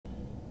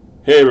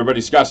Hey everybody,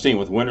 Scott Steen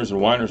with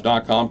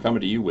winnersandwhiners.com coming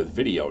to you with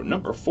video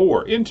number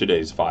 4 in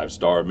today's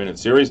 5-star minute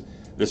series.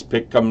 This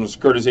pick comes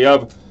courtesy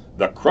of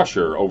the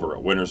Crusher over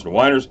at Winners and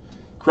Whiners.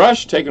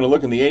 Crush taking a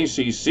look in the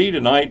ACC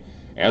tonight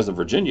as the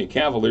Virginia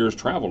Cavaliers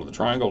travel to the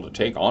Triangle to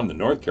take on the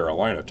North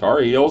Carolina Tar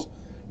Heels.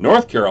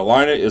 North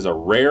Carolina is a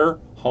rare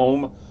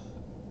home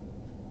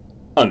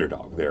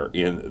underdog there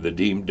in the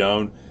Dean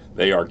Dome.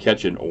 They are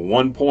catching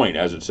 1 point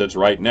as it sits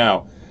right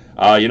now.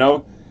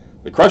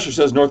 The Crusher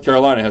says North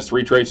Carolina has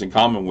 3 traits in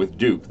common with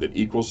Duke that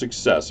equal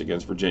success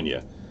against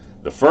Virginia.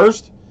 The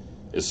first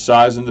is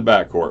size in the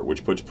backcourt,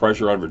 which puts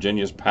pressure on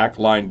Virginia's packed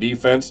line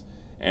defense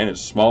and its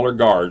smaller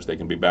guards. They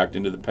can be backed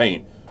into the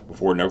paint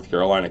before North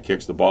Carolina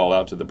kicks the ball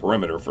out to the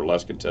perimeter for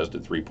less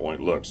contested three-point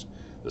looks.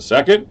 The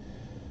second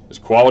is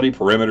quality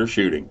perimeter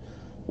shooting.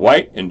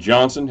 White and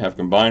Johnson have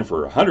combined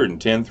for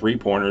 110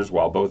 three-pointers,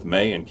 while both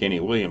May and Kenny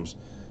Williams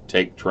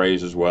take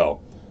trays as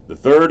well. The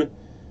third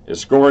is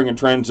scoring in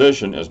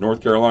transition, as North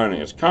Carolina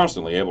is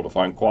constantly able to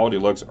find quality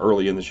looks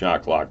early in the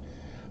shot clock.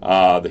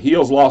 The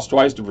Heels lost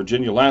twice to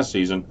Virginia last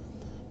season,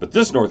 but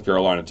this North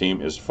Carolina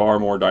team is far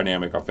more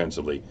dynamic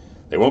offensively.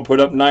 They won't put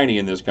up 90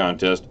 in this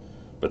contest,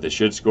 but they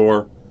should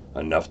score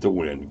enough to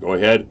win. Go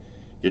ahead,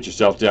 get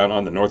yourself down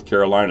on the North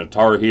Carolina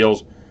Tar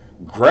Heels.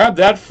 Grab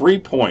that free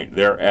point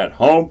there at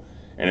home,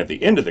 and at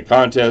the end of the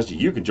contest,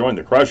 you can join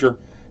the Crusher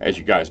as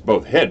you guys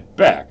both head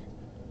back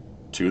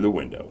to the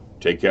window.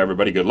 Take care,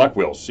 everybody. Good luck.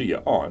 We'll see you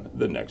on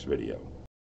the next video.